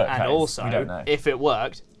 If it worked, And that is. also, We don't know. if it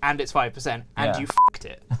worked and it's 5% and Yeah. you f***ed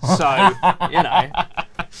it. So, you know.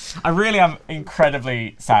 I really am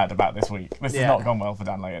incredibly sad about this week. This has Yeah. not gone well for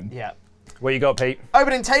Dan Layton. Yeah. What you got, Pete?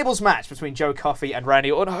 Opening tables match between Joe Coffey and Randy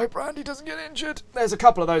Orton. I hope Randy doesn't get injured. There's a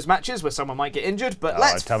couple of those matches where someone might get injured, but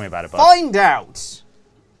let's tell me about it, bud. find out.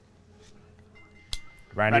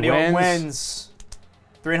 Randy Orton wins. wins.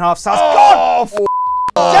 3.5 stars. Oh,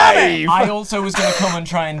 Damn it! I also was going to come and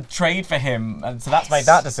try and trade for him, and so that's made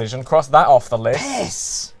that decision. Cross that off the list.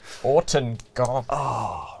 Yes. Orton, God.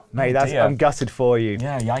 Mate, dear. I'm gutted for you.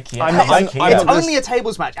 Yeah, yikey. I'm It's not gonna- only a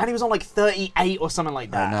tables match, and he was on like 38 or something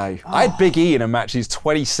like that. No. I had Big E in a match. He's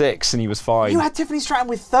 26 and he was fine. You had Tiffany Stratton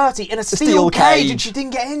with 30 in a steel steel cage, cage. and she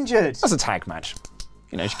didn't get injured. That's a tag match.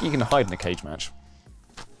 You know, you can hide in a cage match.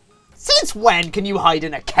 Since when can you hide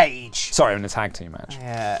in a cage? Sorry, in a tag team match.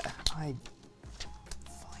 Yeah, fine.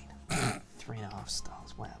 3.5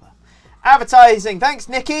 stars, whatever. Advertising, thanks,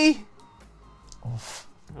 Nikki. I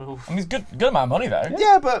mean, it's good amount of money, though.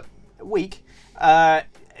 Yeah, but weak.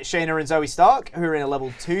 Shayna and Zoe Stark, who are in a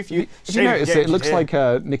level 2 feud. If you notice, it looks like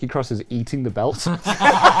Nikki Cross is eating the belt. it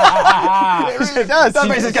really does. That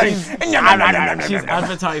makes it going. She's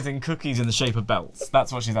advertising cookies in the shape of belts.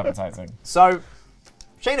 That's what she's advertising. So,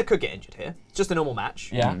 Shayna could get injured here. Just a normal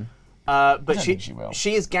match. Yeah. But don't think she will.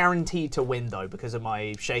 She is guaranteed to win though because of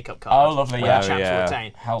my shake-up card. Oh, lovely, where yeah. the champs will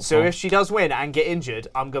retain. Helpful. So if she does win and get injured,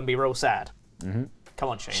 I'm gonna be real sad. Come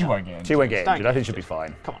on, Shayna. She won't get injured. She won't get Don't injured. get I think she'll be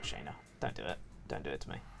fine. Come on, Shayna. Don't do it. Don't do it to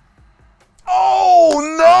me. Oh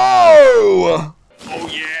no! Oh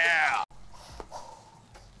yeah!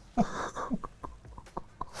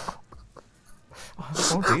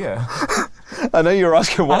 Oh, dear. I know you're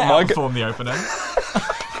asking what I my. outperformed the opener.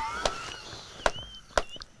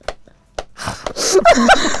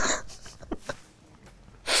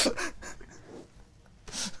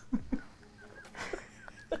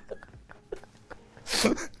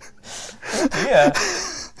 Yeah.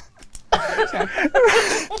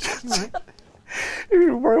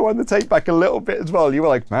 You rewind the tape back a little bit as well. You were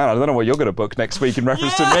like, man, I don't know what you're going to book next week in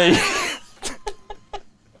reference to me.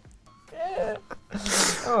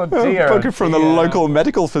 Oh dear. Booking from the local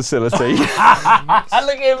medical facility. I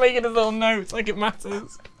look at him making his little notes like it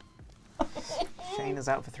matters. Shayna's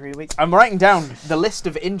out for 3 weeks. I'm writing down the list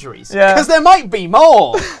of injuries. Yeah. Because there might be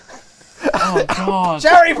more. Oh god.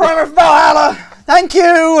 Jerry Primer from Valhalla. Thank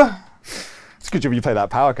you. It's a good job you play that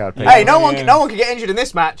power card, Pete. Hey, no one can get injured in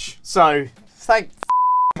this match. So thank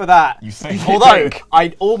for that. You think? Although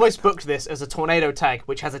I almost booked this as a tornado tag,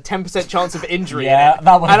 which has a 10% chance of injury Yeah, in it.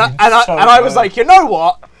 that would have been so and I was good. like, you know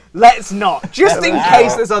what? Let's not, just in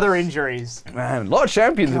case there's other injuries. Man, a lot of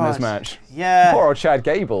champions in this God. match. Yeah. Poor old Chad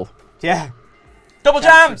Gable. Yeah. Double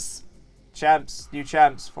champs! Champs, new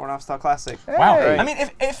champs, 4.5 star classic. Wow. Hey. I mean,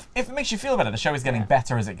 if it makes you feel better, the show is getting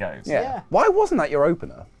better as it goes. Yeah. Why wasn't that your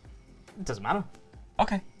opener? It doesn't matter.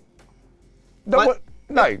 Okay. No. But- What?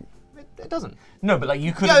 No. It doesn't. No, but like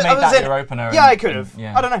you could have Yeah, made I was that in- your opener. Yeah, I could have.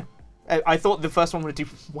 Yeah. I don't know. I thought the first one would do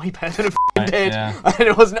way better than it f***ing did. yeah. And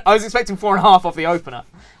it wasn't. I was expecting 4.5 off the opener.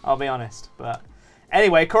 I'll be honest. But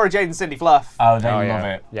anyway, Cora Jade and Cindy Fluff. Oh, they Oh, love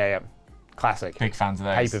yeah. it. Yeah, yeah. Classic. Big fans of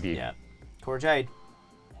those. Pay-per-view. Yeah. Cora Jade.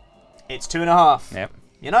 It's 2.5. Yep.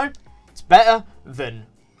 You know, it's better than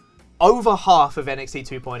over half of NXT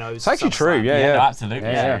 2.0's. It's actually true, yeah, Yeah, yeah. no, absolutely.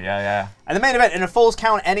 Yeah, Yeah, yeah. And the main event in a Falls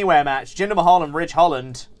Count Anywhere match, Jinder Mahal and Ridge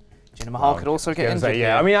Holland. Jinder Mahal could also get injured. Yeah,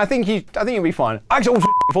 here. I mean, I think he'll be fine. Actually,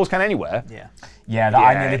 Falls Can Anywhere. Yeah. Yeah, that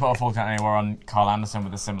I Yeah. nearly put a full count anywhere on Carl Anderson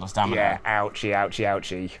with a similar stamina. Yeah, ouchie, ouchie,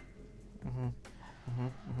 ouchie.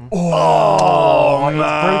 Oh, it's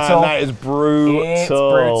brutal. That is brutal. It's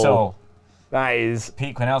brutal. That is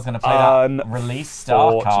Pete Quinnell's going to play that Unfortunate. release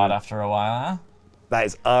star card after a while, huh?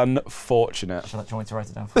 unfortunate. Do you want me to write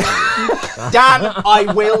it down for you? Dan,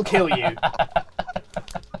 I will kill you.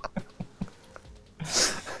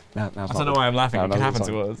 I don't know why I'm laughing. No, It no, can it's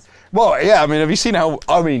happen fine. to us. Well, yeah. I mean, have you seen how?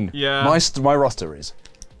 I mean, Yeah. my roster is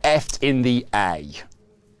effed in the A.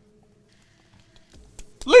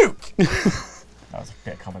 Luke! That was a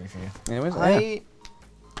bit of comedy for you. Yeah, was it?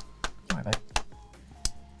 Right, mate.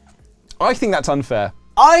 I think that's unfair.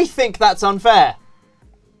 I think that's unfair.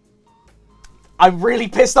 I'm really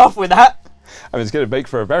pissed off with that. I mean, it's going to make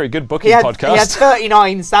for a very good booking He podcast. had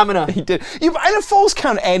 39 stamina. He did. And a false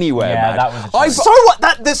count anywhere, Yeah, man. that was a choice. So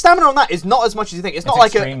what? The stamina on that is not as much as you think. It's not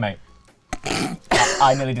like extreme, mate.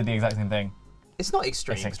 I nearly did the exact same thing. It's not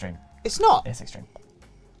extreme. It's extreme. It's not. It's extreme.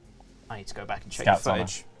 I need to go back and check Scout's the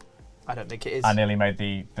footage. I don't think it is. I nearly made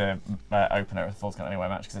the opener of the Falls Count Anywhere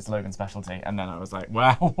match because it's Logan's specialty, and then I was like,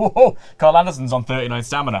 wow, Carl Anderson's on 39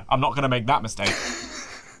 stamina. I'm not going to make that mistake.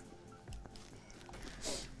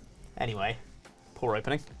 Anyway, poor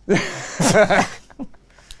opening.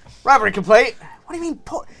 Rivalry complete. What do you mean?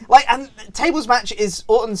 And tables match is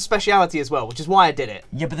Orton's speciality as well, which is why I did it.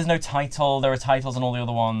 Yeah, but there's no title. There are titles on all the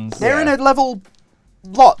other ones. They're in a level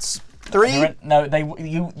lots. 3?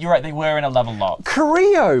 You're right. They were in a level lot.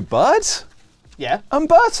 Carrillo, bud. Yeah.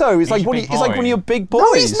 Umberto is like He's a one. big He's like boy. one of your big boys.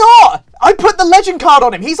 No, he's not. I put the legend card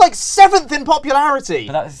on him. He's like 7th in popularity.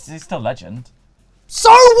 But he's still legend. So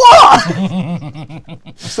what?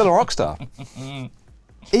 He's still a rock star.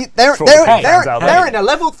 They're in a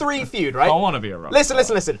level 3 feud, right? I want to be a rock.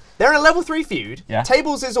 Listen. They're in a level 3 feud. Yeah.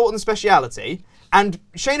 Tables is Orton's speciality, and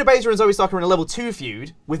Shayna Baszler and Zoe Stark are in a level 2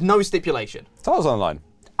 feud with no stipulation. Title's online.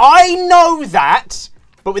 I know that,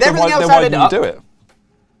 but with everything else added up, Then why didn't you do it?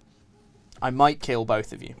 I might kill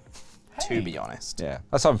both of you. To be honest. Yeah,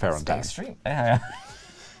 that's unfair on That's Dan. extreme. Yeah.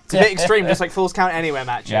 It's a bit extreme, just like Falls Count Anywhere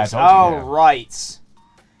matches. Yeah, I told you, All yeah. right.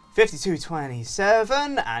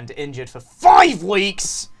 52-27 and injured for 5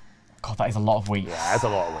 weeks. God, that is a lot of weeks. Yeah, that's a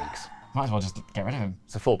lot of weeks. Might as well just get rid of him.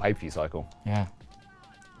 It's a full pay-per-view cycle. Yeah.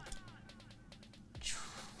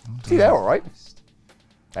 See, they're all right.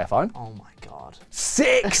 They're fine. Oh my god.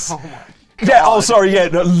 6. Oh my god. Yeah. Oh, sorry. Yeah.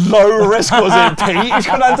 No, low risk was it, Pete? He's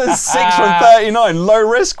gone down to 6 from 39. Low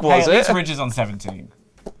risk was Hey, at least it? Ridge is on 17.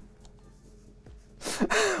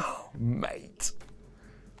 Mate.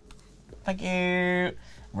 Thank you.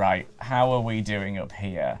 Right, how are we doing up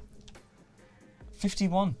here?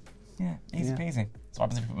 51. Yeah, easy peasy. That's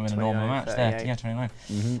what happens if you put them in a normal 29, match. There, 38. yeah, 29.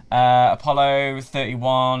 Mm-hmm. Apollo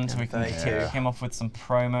 31, so we can 32. kick him off with some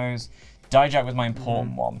promos. Dijak was my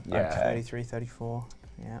important one. Yeah. Okay. 33, 34.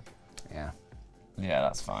 Yeah. Yeah. Yeah,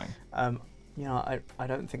 that's fine. You know, I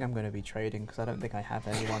don't think I'm going to be trading because I don't think I have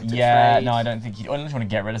anyone to Yeah, trade. no, I don't think you. Unless you want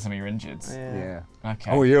to get rid of some of your injured. Yeah.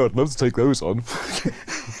 Okay. Oh yeah, I'd love to take those on.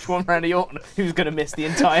 Which one, Randy Orton, who's going to miss the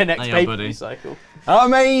entire next Hey, pay-per-view buddy. cycle?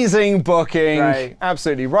 Amazing booking. Right.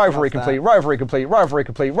 Absolutely. Rivalry Love that. complete. Rivalry complete. Rivalry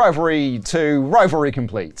complete. Rivalry 2. Rivalry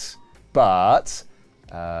complete. But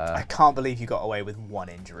I can't believe you got away with 1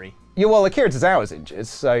 injury. yeah, well, Akira Tozawa's injured,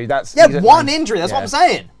 so that's Yeah, he's at 1 nine- injury. That's what yeah. I'm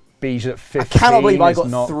saying. Beige at 15. cannot believe I is got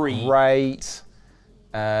not 3. Great.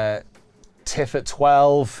 Tiff at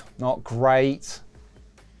 12. Not great.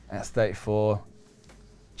 That's 34.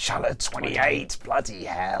 Charlotte 28. Bloody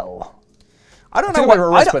hell. I don't Took know a bit of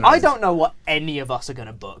a what risk, but I no. don't know what any of us are going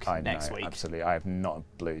to book I next know, week. absolutely. I have not a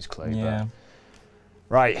blues clue. Yeah.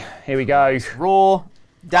 But... Right, here we go. Raw.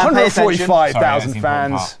 Dan, pay attention. 145,000 Sorry, that's the important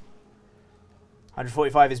fans. part.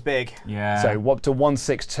 145 is big. Yeah. So up to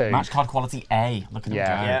 162. Match card quality A. Look at him go.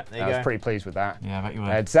 Yeah, there you I was go. pretty pleased with that. Yeah, I bet you were.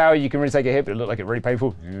 Zawi, you can really take a hit, but it looked like it really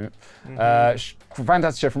painful. Yeah.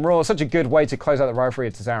 Fantastic show from Raw. Such a good way to close out the rivalry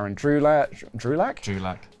of Tozawa and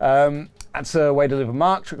Drulak. That's a way to leave a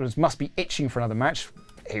mark. Trickles must be itching for another match.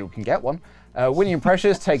 He can get one. Winnie and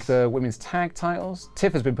Precious take the women's tag titles.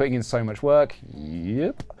 Tiff has been putting in so much work.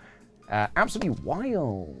 Yep. Absolutely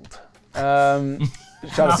wild.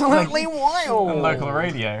 Absolutely wild. On local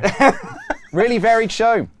radio. Really varied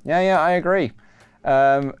show. Yeah, I agree.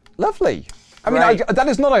 Lovely. I mean, Right. that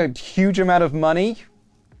is not a huge amount of money.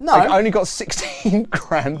 No. Like, I only got 16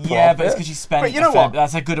 grand profit. Yeah, but it's because you spent. But you know what?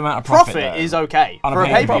 That's a good amount of profit. Profit though. is okay. On a For a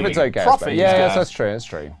pay-per-view. pay-per-view. Profit's okay. Profit is yeah, good. yes, that's true. That's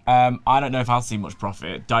true. I don't know if I'll see much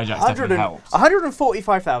profit. Dijak's definitely helped.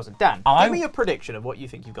 145,000. Dan, I- give me a prediction of what you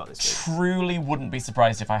think you've got this week. Truly wouldn't be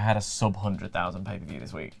surprised if I had a sub 100,000 pay-per-view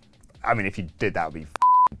this week. I mean, if you did, that would be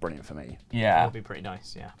brilliant for me. That Yeah. would be pretty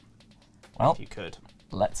nice, yeah. Well, If you could.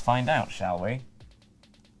 let's find out, shall we?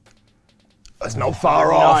 That's not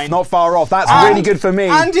far off. 49. Not far off. That's And- really good for me.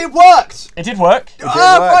 And it worked! It did work. did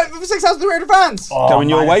work. 6,300 fans! Oh, Going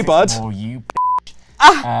your way, bud. Oh, you.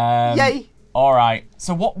 Yay! All right.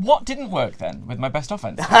 So what didn't work then with my best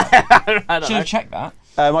offense? I don't Should know. have checked that.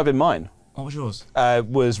 Might have been mine. What was yours?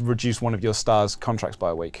 Was reduce one of your stars' contracts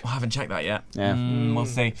by a week. I haven't checked that yet. Yeah. We'll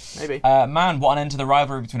see. Maybe. Man, what an end to the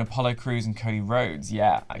rivalry between Apollo Crews and Cody Rhodes.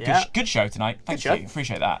 Yeah. Yeah. Good show tonight. Thank show. you.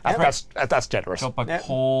 Appreciate that. That's generous. Job by Yeah.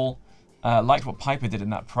 Paul. Liked what Piper did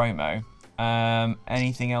in that promo.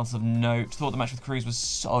 Anything else of note? Thought the match with Cruz was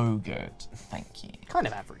so good. Thank you. Kind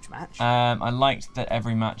of average match. I liked that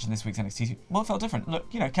every match in this week's NXT, well, it felt different. Look,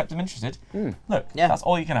 you know, kept them interested. Look, Yeah. that's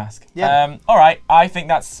all you can ask. Yeah. All right, I think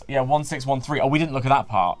that's, 1613. Oh, we didn't look at that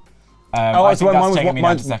part. I think that's taking me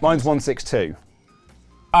down to second. mine's 162.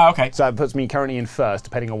 Oh, okay. So that puts me currently in first,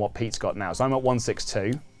 depending on what Pete's got now. So I'm at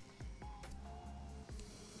 162.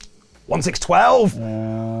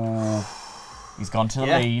 1612. He's gone to the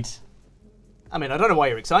Yeah. lead. I mean, I don't know why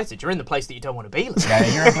you're excited. You're in the place that you don't want to be. Yeah,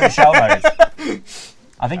 you're in blue shell mode.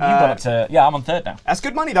 I think you got up to, I'm on third now. That's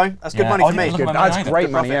good money, though. That's good Yeah. money Oh, for me. look at my That's money great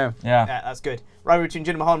either. money, yeah. Yeah. Yeah, that's good. Rivalry between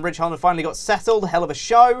Jinder Mahal and Ridge Holland finally got settled. Hell of a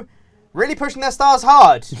show. Really pushing their stars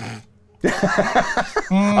hard.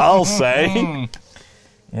 I'll say.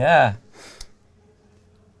 Yeah.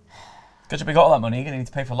 Good job we got all that money. You're going to need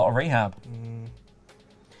to pay for a lot of rehab.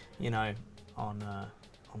 You know, on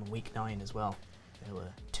week 9 as well, there were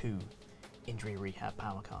 2 injury rehab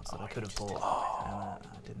power cards that I could have bought. I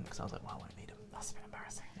didn't, because I was like, well, I won't need them. That's a bit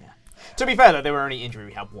embarrassing. Yeah. To be fair, though, they were only injury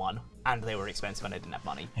rehab 1, and they were expensive, and I didn't have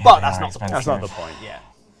money. Yeah, But they that's are not the point. That's not the point. Yeah.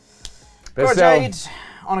 But Cora still, Jade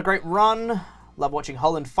on a great run. Love watching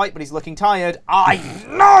Holland fight, but he's looking tired. I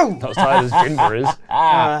know! not as tired as Jinder is.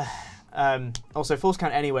 Also, False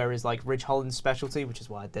Count Anywhere is like Ridge Holland's specialty, which is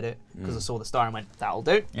why I did it. Because I saw the star and went, that'll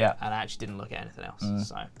do. Yeah. And I actually didn't look at anything else.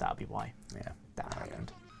 So that'll be why that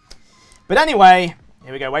happened. But anyway,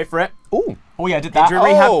 here we go. Wait for it. Ooh. Oh, yeah, I did that.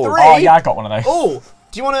 Injury Rehab 3. Oh, yeah, I got one of those. Oh,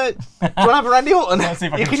 do you want to have a Randy Orton? Let's see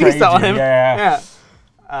if I you can can use trade that on you, him. yeah.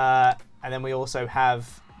 And then we also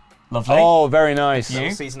have Lovely. Oh, very nice.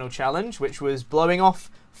 You? seasonal challenge, which was blowing off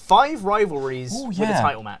 5 rivalries Ooh, with a yeah.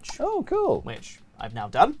 title match, Oh, cool. which I've now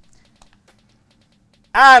done.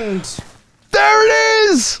 And There it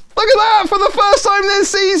is! Look at that for the first time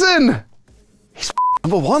this season! He's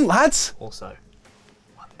number 1, lads. also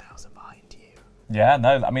 1,000 behind you. Yeah,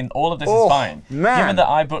 no, I mean, all of this Oh, is fine. man. Given that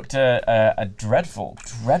I booked a dreadful,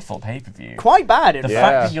 dreadful pay-per-view. Quite bad, in The fact.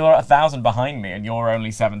 fact that you're 1,000 behind me and you're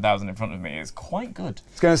only 7,000 in front of me is quite good.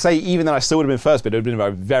 I was going to say, even though I still would have been first, but it would have been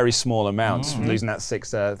a very small amount, losing that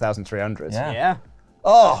 6,300. Yeah. Yeah.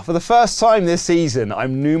 Oh, for the first time this season,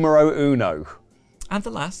 I'm numero uno. And the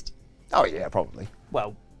last. Oh, yeah, probably.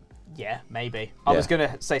 Well, yeah, maybe. I was going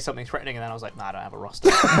to say something threatening, and then I was like, nah, I don't have a roster.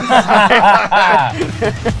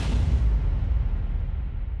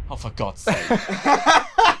 Oh, for God's sake.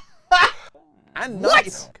 And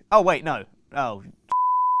What? Oh, wait, no. Oh.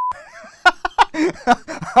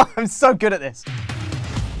 I'm so good at this.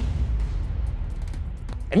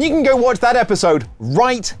 And you can go watch that episode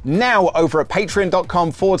right now over at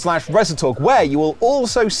patreon.com/WrestleTalk, where you will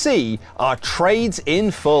also see our trades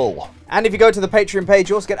in full. And if you go to the Patreon page,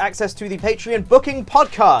 you also get access to the Patreon Booking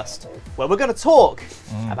Podcast, where we're going to talk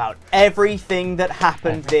about everything that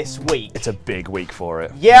happened this week. It's a big week for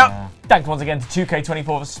it. Yep. Thanks once again to 2K24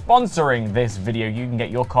 for sponsoring this video. You can get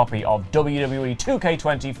your copy of WWE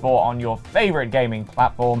 2K24 on your favorite gaming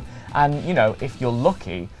platform. And, you know, if you're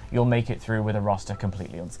lucky, you'll make it through with a roster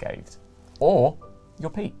completely unscathed. Or you're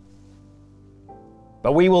Pete.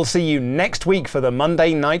 But we will see you next week for the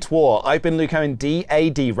Monday Night War. I've been Luke Owen,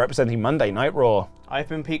 DAD, representing Monday Night Raw. I've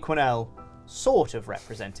been Pete Quinnell, sort of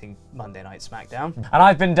representing Monday Night SmackDown. And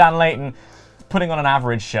I've been Dan Layton, putting on an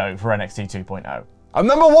average show for NXT 2.0. I'm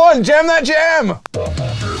number 1, jam that jam!